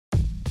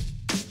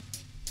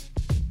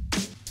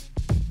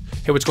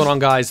Hey, what's going on,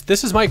 guys?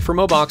 This is Mike from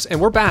MOBOX,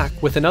 and we're back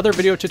with another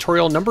video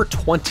tutorial number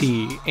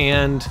 20,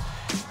 and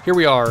here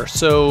we are.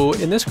 So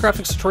in this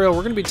graphics tutorial,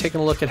 we're going to be taking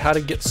a look at how to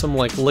get some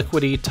like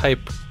liquidy type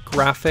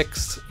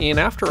graphics in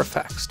After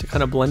Effects to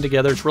kind of blend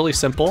together. It's really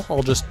simple.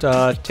 I'll just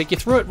take you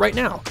through it right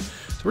now.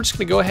 So we're just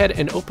going to go ahead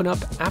and open up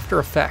After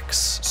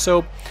Effects.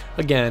 So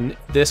again,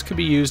 this could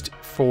be used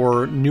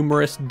for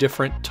numerous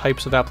different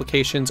types of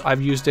applications.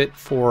 I've used it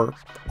for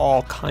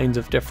all kinds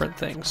of different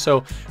things.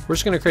 So we're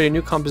just going to create a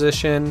new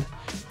composition,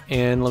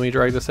 and let me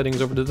drag the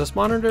settings over to this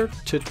monitor.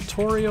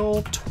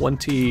 Tutorial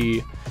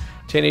 20.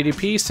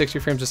 1080p, 60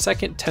 frames a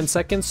second, 10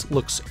 seconds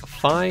looks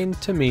fine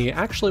to me.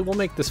 Actually, we'll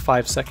make this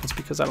 5 seconds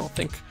because I don't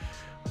think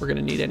we're going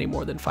to need any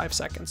more than 5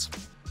 seconds.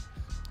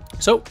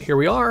 So here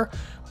we are.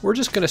 We're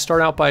just going to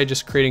start out by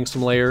just creating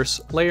some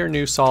layers. Layer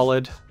new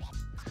solid,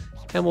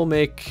 and we'll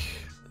make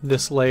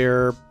this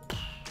layer,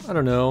 I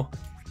don't know,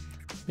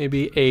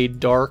 maybe a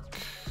dark,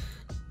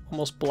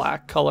 almost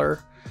black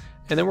color.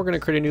 And then we're going to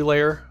create a new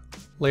layer,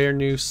 layer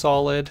new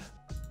solid.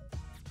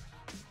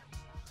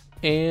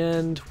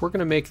 And we're going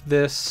to make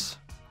this,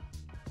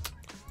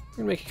 we're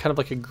going to make it kind of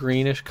like a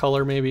greenish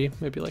color, maybe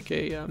like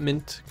a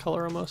mint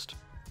color almost.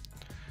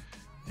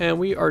 And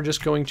we are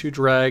just going to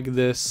drag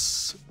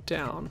this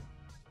down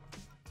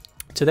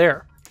to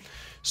there.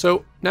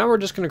 So now we're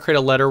just going to create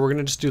a letter. We're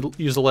going to just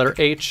use the letter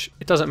H.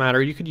 It doesn't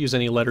matter. You could use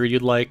any letter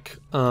you'd like.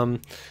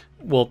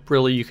 Well,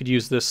 really, you could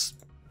use this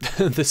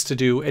this to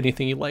do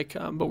anything you like.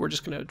 But we're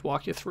just going to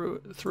walk you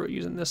through it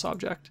using this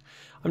object.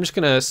 I'm just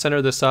going to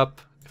center this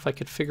up. If I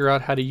could figure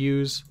out how to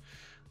use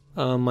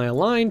my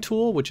align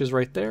tool, which is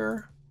right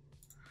there.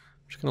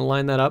 I'm just going to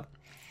line that up.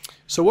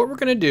 So what we're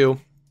going to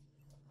do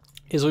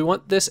is we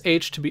want this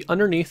H to be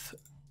underneath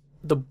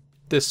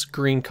this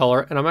green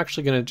color, and I'm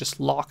actually going to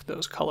just lock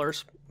those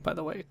colors, by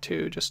the way,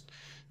 too, just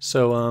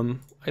so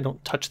I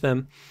don't touch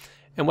them.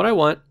 And what I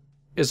want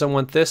is I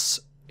want this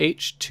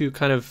H to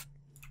kind of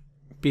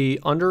be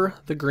under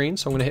the green,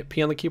 so I'm going to hit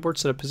P on the keyboard,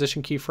 set a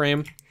position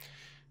keyframe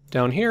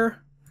down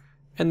here,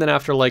 and then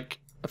after like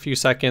a few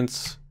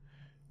seconds,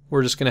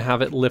 we're just going to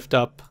have it lift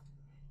up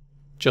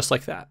just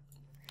like that.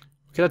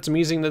 We could add some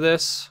easing to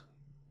this.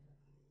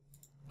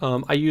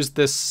 I use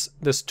this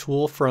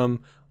tool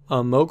from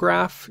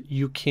MoGraph.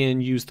 You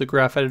can use the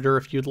graph editor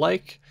if you'd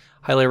like.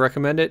 Highly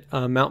recommend it.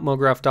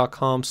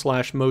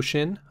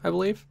 mountmograph.com/motion, I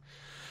believe.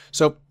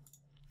 So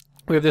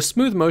we have this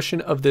smooth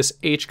motion of this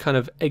H kind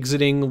of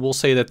exiting. We'll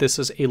say that this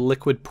is a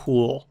liquid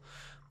pool.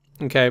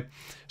 Okay,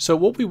 so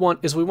what we want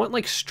is we want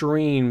like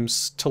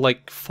streams to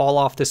like fall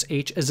off this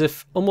H, as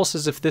if almost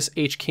as if this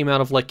H came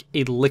out of like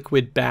a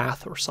liquid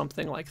bath or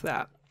something like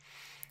that.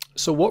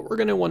 So what we're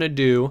going to want to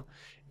do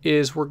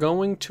is we're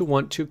going to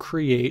want to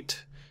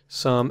create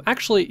some,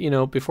 actually, you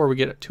know, before we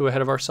get too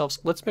ahead of ourselves,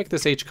 let's make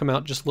this H come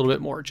out just a little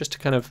bit more, just to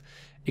kind of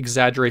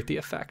exaggerate the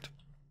effect.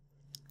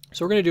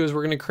 So what we're going to do is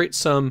we're going to create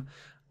some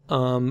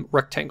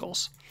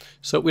rectangles.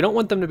 So we don't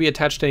want them to be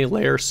attached to any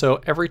layer,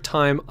 so every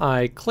time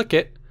I click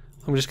it,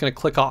 I'm just going to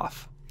click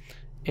off.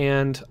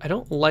 And I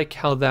don't like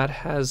how that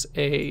has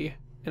an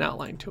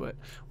outline to it.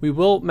 We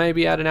will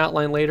maybe add an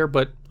outline later,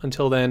 but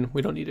until then,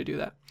 we don't need to do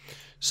that.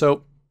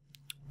 So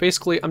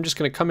basically, I'm just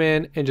going to come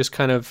in and just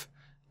kind of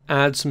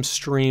add some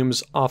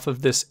streams off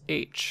of this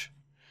H.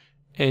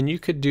 And you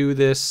could do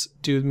this,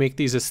 make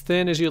these as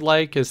thin as you'd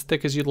like, as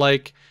thick as you'd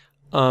like,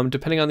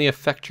 depending on the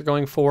effect you're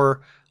going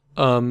for.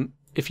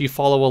 If you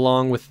follow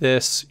along with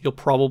this, you'll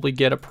probably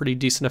get a pretty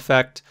decent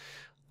effect.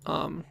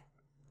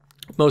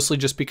 Mostly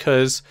just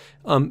because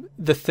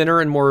the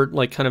thinner and more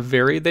like kind of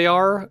varied they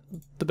are,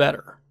 the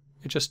better.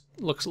 It just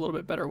looks a little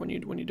bit better when you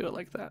do it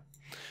like that.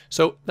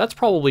 So that's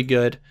probably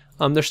good.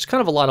 There's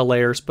kind of a lot of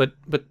layers, but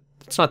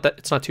it's not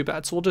too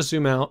bad. So we'll just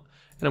zoom out,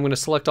 and I'm going to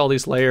select all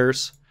these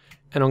layers,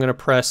 and I'm going to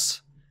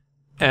press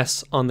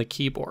S on the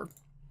keyboard.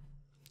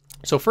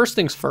 So first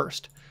things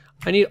first,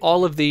 I need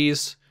all of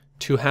these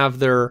to have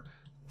their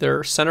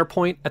center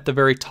point at the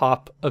very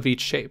top of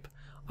each shape.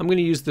 I'm going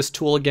to use this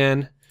tool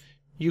again.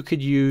 You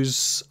could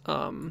use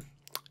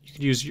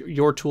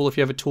your tool if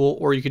you have a tool,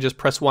 or you could just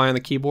press Y on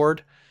the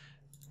keyboard,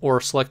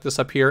 or select this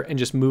up here and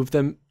just move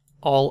them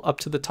all up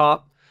to the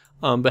top.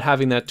 But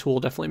having that tool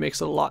definitely makes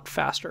it a lot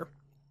faster.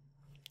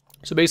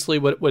 So basically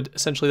what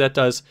essentially that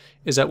does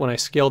is that when I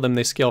scale them,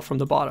 they scale from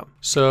the bottom.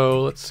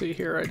 So let's see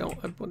here, I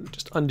want to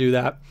just undo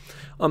that.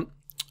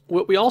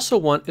 What we also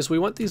want is we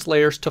want these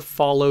layers to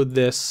follow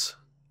this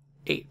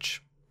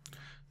H.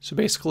 So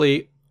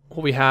basically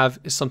what we have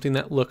is something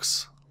that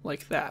looks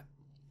like that.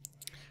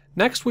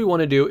 Next we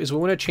want to do is we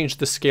want to change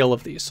the scale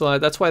of these. So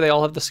that's why they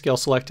all have the scale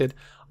selected.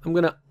 I'm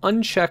going to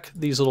uncheck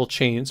these little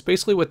chains.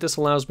 Basically what this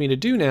allows me to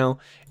do now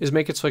is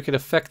make it so I could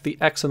affect the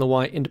X and the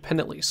Y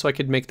independently. So I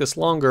could make this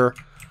longer,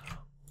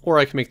 or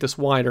I can make this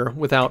wider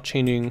without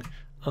changing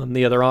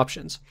the other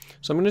options.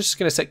 So I'm just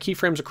going to set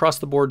keyframes across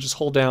the board, just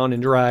hold down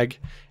and drag,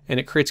 and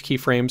it creates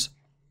keyframes.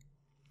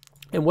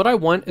 And what I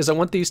want is I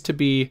want these to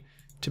be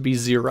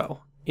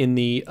 0 in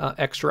the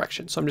X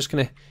direction. So I'm just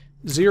going to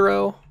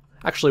 0.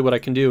 Actually, what I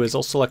can do is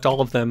I'll select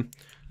all of them,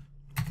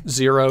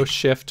 0,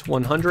 Shift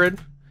 100,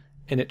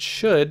 and it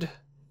should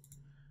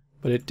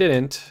but it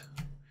didn't.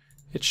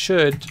 It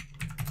should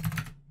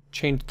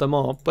change them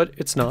all, but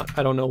it's not.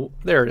 I don't know.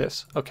 There it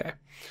is. Okay.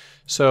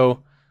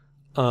 So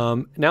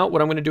now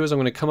what I'm going to do is I'm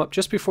going to come up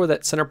just before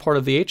that center part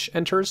of the H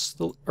enters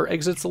or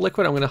exits the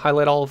liquid. I'm going to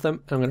highlight all of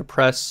them, and I'm going to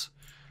press,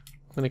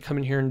 I'm going to come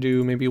in here and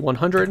do maybe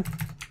 100,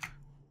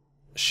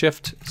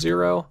 Shift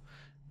 0,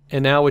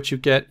 and now what you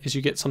get is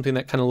you get something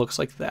that kind of looks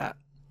like that.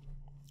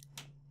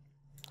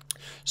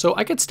 So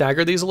I could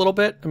stagger these a little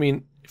bit. I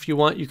mean, if you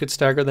want, you could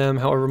stagger them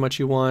however much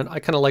you want. I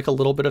kind of like a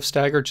little bit of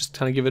stagger, just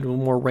kind of give it a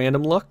more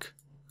random look.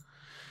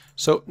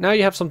 So now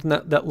you have something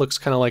that looks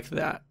kind of like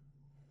that.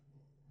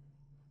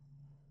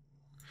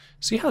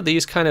 See how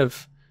these kind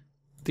of,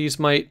 these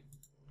might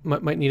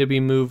need to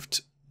be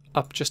moved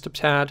up just a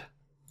tad,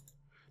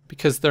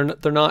 because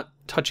they're not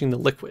touching the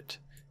liquid,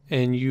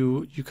 and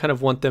you kind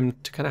of want them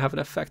to kind of have an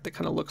effect that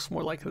kind of looks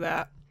more like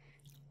that.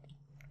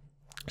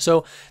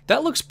 So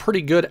that looks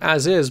pretty good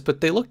as is,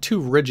 but they look too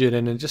rigid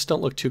and it just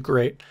don't look too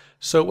great.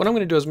 So what I'm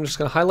going to do is I'm just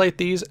going to highlight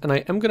these, and I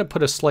am going to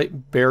put a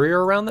slight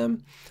barrier around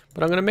them,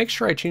 but I'm going to make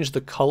sure I change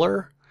the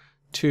color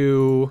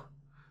to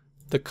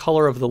the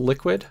color of the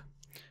liquid,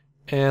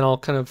 and I'll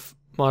kind of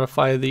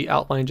modify the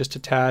outline just a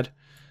tad.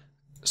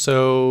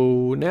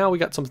 So now we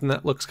got something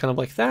that looks kind of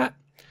like that,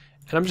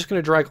 and I'm just going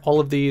to drag all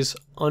of these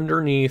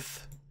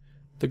underneath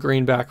the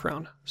green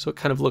background so it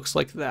kind of looks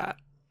like that.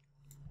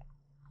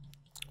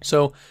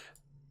 So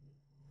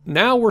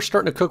now we're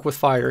starting to cook with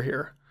fire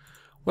here.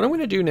 What I'm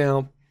going to do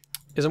now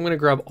is I'm going to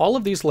grab all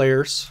of these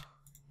layers.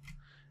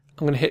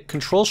 I'm going to hit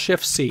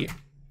Control-Shift-C.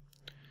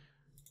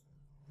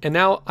 And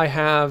now I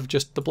have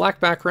just the black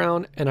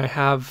background, and I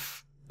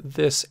have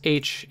this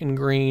H in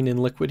green and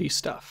liquidy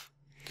stuff.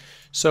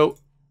 So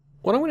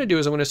what I'm going to do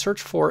is I'm going to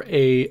search for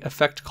a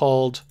effect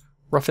called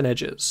Roughen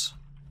Edges.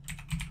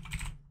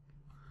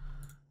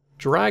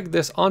 Drag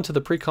this onto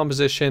the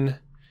pre-composition,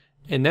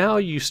 and now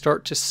you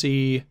start to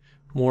see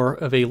more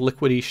of a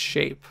liquidy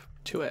shape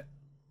to it.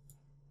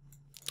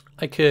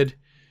 I could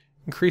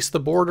increase the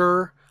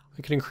border.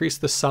 I could increase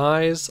the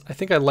size. I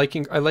think I like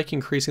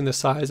increasing the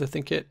size. I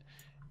think it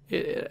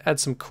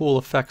adds some cool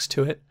effects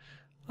to it.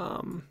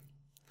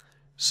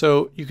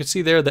 So you can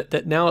see there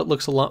that now it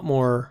looks a lot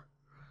more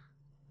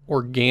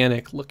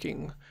organic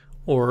looking,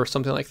 or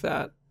something like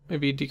that.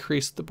 Maybe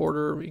decrease the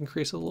border,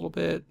 increase it a little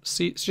bit.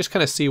 See, just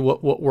kind of see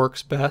what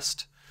works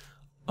best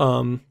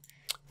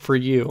for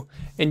you.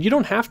 And you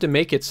don't have to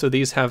make it so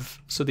these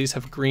have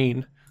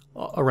green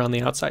around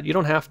the outside. You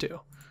don't have to.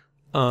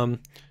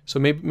 So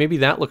maybe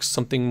that looks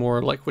something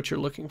more like what you're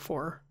looking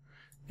for.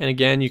 And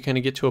again, you kind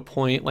of get to a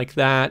point like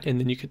that, and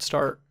then you could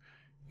start,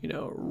 you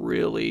know,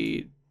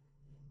 really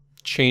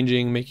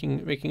changing,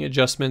 making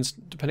adjustments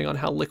depending on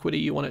how liquidy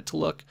you want it to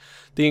look.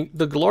 The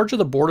larger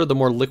the border, the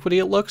more liquidy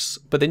it looks,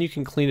 but then you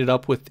can clean it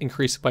up with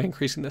by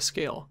increasing the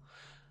scale.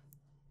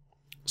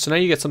 So now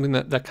you get something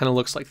that kind of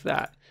looks like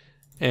that.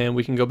 And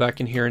we can go back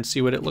in here and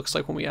see what it looks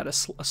like when we add a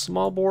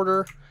small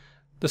border.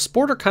 This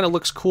border kind of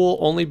looks cool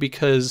only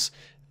because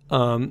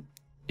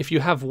if you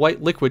have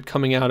white liquid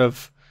coming out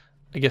of,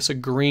 I guess, a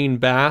green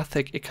bath,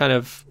 it kind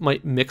of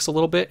might mix a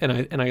little bit,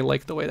 and I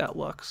like the way that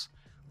looks.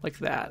 Like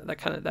that.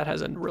 That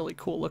has a really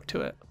cool look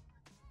to it.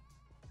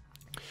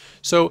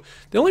 So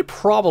the only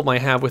problem I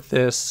have with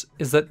this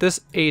is that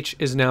this H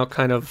is now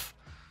kind of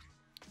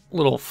a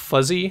little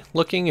fuzzy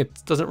looking.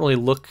 It doesn't really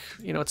look,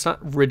 you know, it's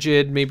not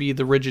rigid, maybe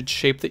the rigid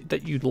shape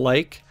that you'd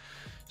like.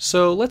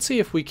 So let's see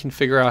if we can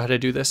figure out how to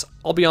do this.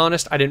 I'll be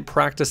honest, I didn't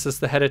practice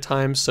this ahead of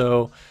time,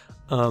 so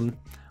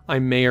I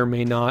may or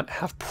may not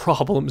have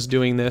problems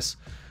doing this.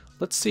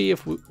 Let's see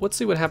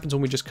what happens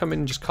when we just come in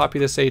and just copy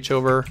this H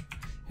over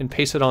and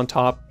paste it on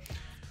top.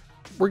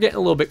 We're getting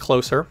a little bit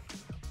closer.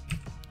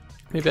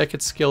 Maybe I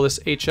could scale this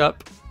H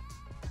up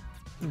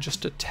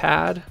just a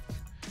tad.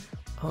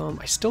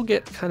 I still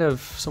get kind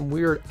of some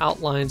weird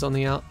outlines on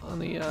the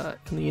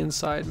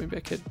inside. Maybe I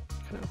could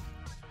kind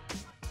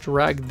of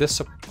drag this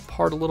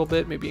apart a little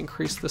bit. Maybe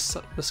increase the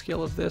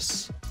scale of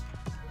this a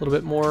little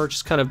bit more.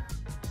 Just kind of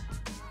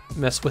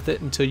mess with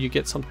it until you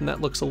get something that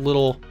looks a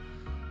little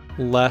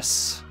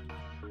less,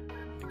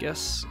 I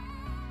guess,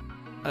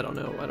 I don't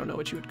know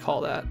what you would call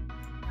that,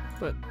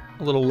 but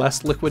a little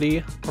less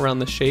liquidy around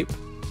the shape.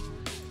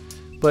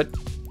 But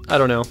I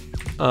don't know.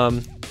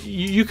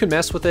 You can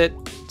mess with it,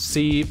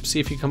 see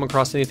if you come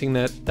across anything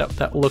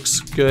that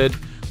looks good.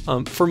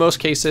 For most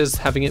cases,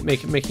 having it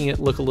making it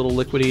look a little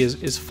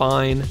liquidy is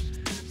fine.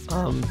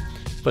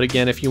 But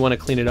again, if you want to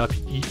clean it up,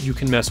 you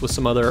can mess with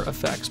some other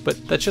effects.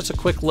 But that's just a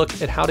quick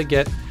look at how to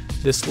get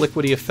this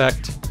liquidy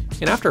effect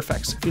in After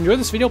Effects. If you enjoyed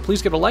this video,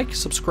 please give it a like,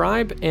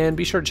 subscribe, and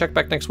be sure to check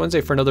back next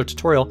Wednesday for another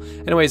tutorial.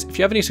 Anyways, if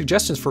you have any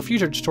suggestions for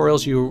future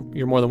tutorials,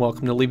 you're more than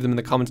welcome to leave them in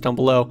the comments down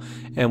below,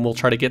 and we'll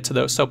try to get to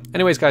those. So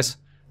anyways, guys,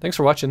 thanks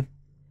for watching.